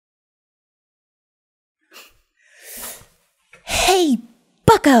Hey,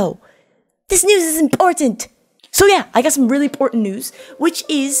 bucko! This news is important! So yeah, I got some really important news, which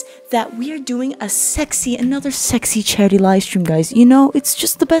is that we are doing another sexy charity live stream, guys. You know, it's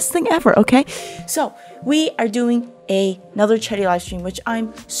just the best thing ever, okay? So, we are doing another charity live stream, which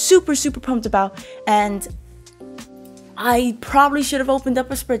I'm super pumped about, and I probably should have opened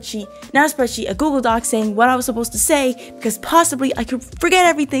up a Google Doc saying what I was supposed to say, because possibly I could forget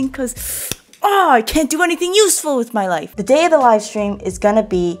everything, because I can't do anything useful with my life. The day of the live stream is gonna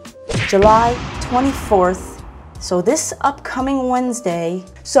be July 24th, so this upcoming Wednesday.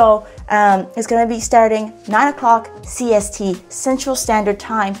 So it's gonna be starting 9 o'clock CST, Central Standard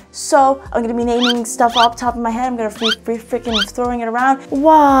Time. So I'm gonna be naming stuff off the top of my head. I'm gonna be freaking throwing it around.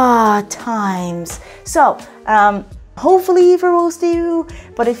 What times? So hopefully for most of you,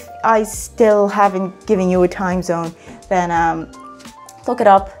 but if I still haven't given you a time zone, then look it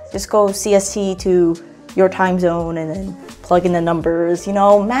up. Just go CST to your time zone and then plug in the numbers. You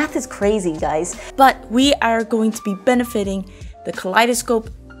know, math is crazy, guys. But we are going to be benefiting the Kaleidoscope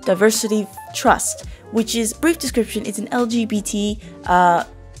Diversity Trust, which is, brief description, it's an LGBT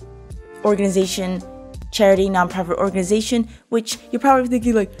organization, charity, non-profit organization, which you're probably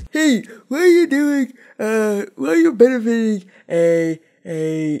thinking like, hey, what are you doing? Why are you benefiting a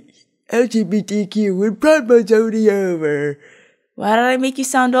LGBTQ when Pride Month's already over? Why did I make you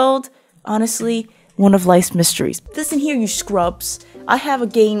sound old? Honestly, one of life's mysteries. Listen here, you scrubs. I have a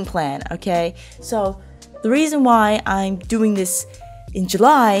game plan, okay? So, the reason why I'm doing this in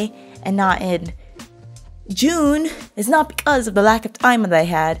July and not in June is not because of the lack of time that I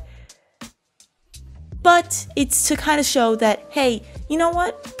had, but it's to kind of show that, hey, you know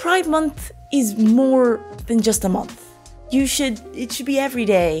what? Pride Month is more than just a month. It should be every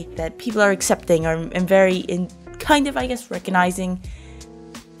day that people are accepting and kind of, I guess, recognizing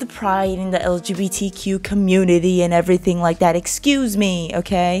the pride in the LGBTQ community and everything like that. Excuse me,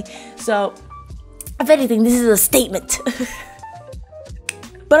 okay? So, if anything, this is a statement.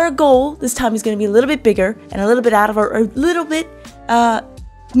 But our goal this time is going to be a little bit bigger and a little bit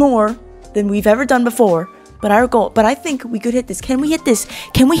more than we've ever done before. But I think we could hit this. Can we hit this?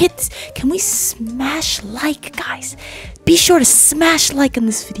 Can we smash like, guys? Be sure to smash like on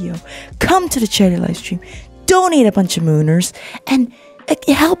this video. Come to the charity live stream. Donate a bunch of mooners and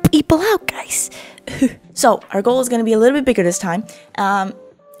help people out, guys. So our goal is going to be a little bit bigger this time.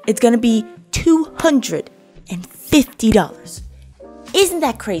 It's going to be $250. Isn't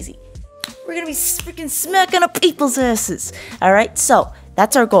that crazy? We're going to be freaking smacking up people's asses. All right, so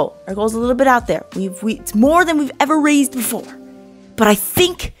that's our goal. Our goal is a little bit out there. It's more than we've ever raised before, but I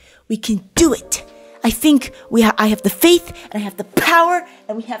think we can do it. I think I have the faith, and I have the power,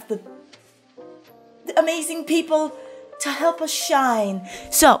 and we have the amazing people to help us shine.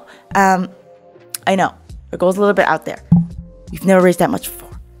 So, I know our goal's a little bit out there. We've never raised that much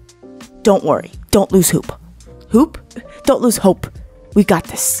before. Don't worry. Don't lose hope. Don't lose hope. We got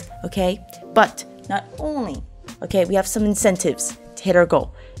this, okay? But not only, okay, we have some incentives to hit our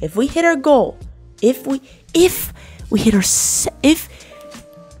goal. If we hit our goal, if we hit our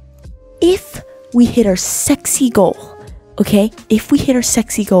sexy goal, okay? If we hit our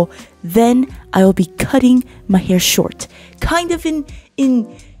sexy goal, then I will be cutting my hair short. Kind of in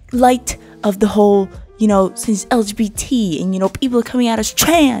light of the whole, you know, since LGBT and, you know, people are coming out as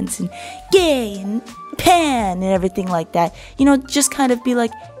trans and gay and pan and everything like that. You know, just kind of be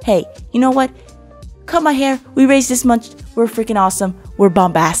like, hey, you know what? Cut my hair. We raised this much. We're freaking awesome. We're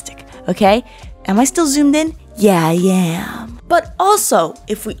bombastic. Okay? Am I still zoomed in? Yeah, I am. But also,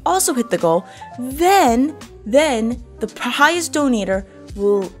 if we also hit the goal, then the highest donator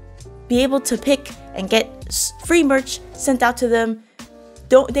will be able to pick and get free merch sent out to them.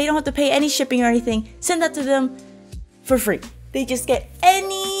 They don't have to pay any shipping or anything. Send that to them for free. They just get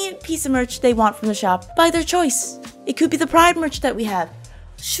any piece of merch they want from the shop by their choice. It could be the Pride merch that we have.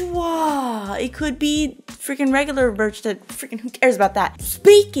 Shwa! It could be freaking regular merch that freaking who cares about that.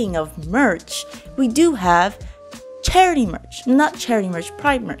 Speaking of merch, we do have charity merch. Not charity merch,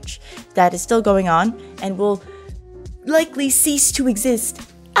 Pride merch. That is still going on and will likely cease to exist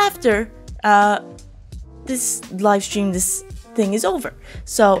after this live stream, this thing is over.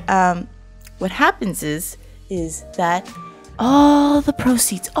 So what happens is that all the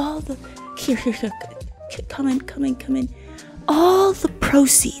proceeds, here, come in. All the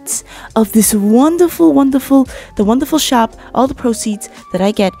proceeds of this wonderful shop, all the proceeds that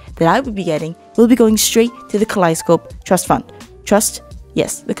I would be getting, will be going straight to the Kaleidoscope Trust Fund. Trust?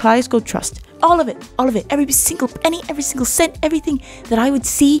 Yes, the Kaleidoscope Trust. All of it, every single penny, every single cent, everything that I would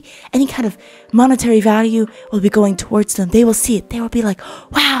see, any kind of monetary value will be going towards them. They will see it. They will be like,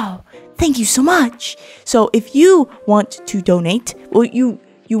 wow, thank you so much. So if you want to donate, well, you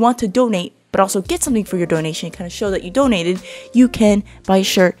want to donate, but also get something for your donation, kind of show that you donated, you can buy a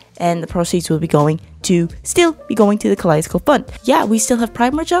shirt, and the proceeds will be still going to the Kaleidoscope Fund. Yeah, we still have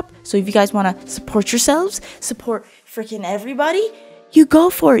Pride merch up, so if you guys want to support yourselves, support freaking everybody, you go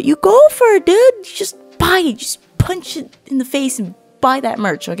for it. You go for it, dude. You just buy it. Just punch it in the face and buy that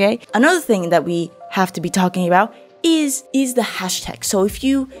merch, okay? Another thing that we have to be talking about is the hashtag. So if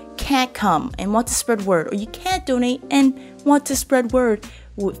you can't come and want to spread word, or you can't donate and want to spread word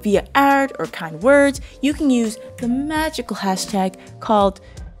via art or kind words, you can use the magical hashtag called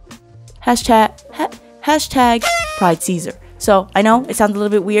hashtag PrideSeizer. So I know it sounds a little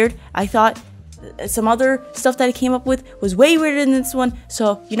bit weird. I thought some other stuff that I came up with was way weirder than this one.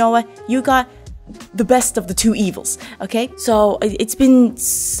 So you know what? You got the best of the two evils, okay? So it's been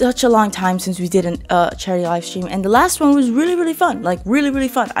such a long time since we did a charity live stream, and the last one was really fun, like really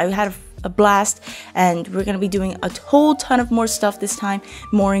fun. I had a blast, and we're gonna be doing a whole ton of more stuff this time,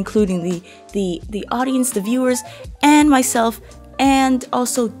 more including the audience, the viewers, and myself, and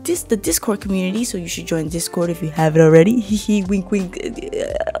also the Discord community. So you should join Discord if you haven't already. Wink wink.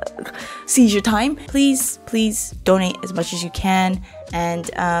 Seizure time. Please donate as much as you can,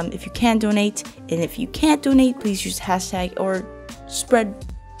 and if you can donate, and if you can't donate, please use hashtag or spread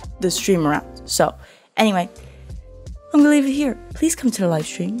the stream around. So anyway, I'm gonna leave it here. Please come to the live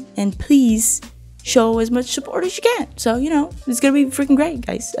stream and please show as much support as you can. So you know it's gonna be freaking great,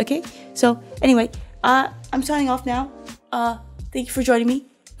 guys. Okay, so anyway, I'm signing off now. Thank you for joining me.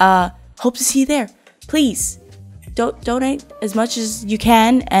 Hope to see you there. Please donate as much as you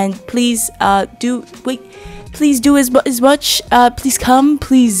can, and please do as much. Please come.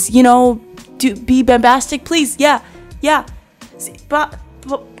 Please, be bombastic. Please, yeah. Goodbye.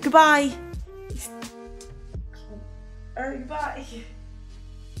 Goodbye.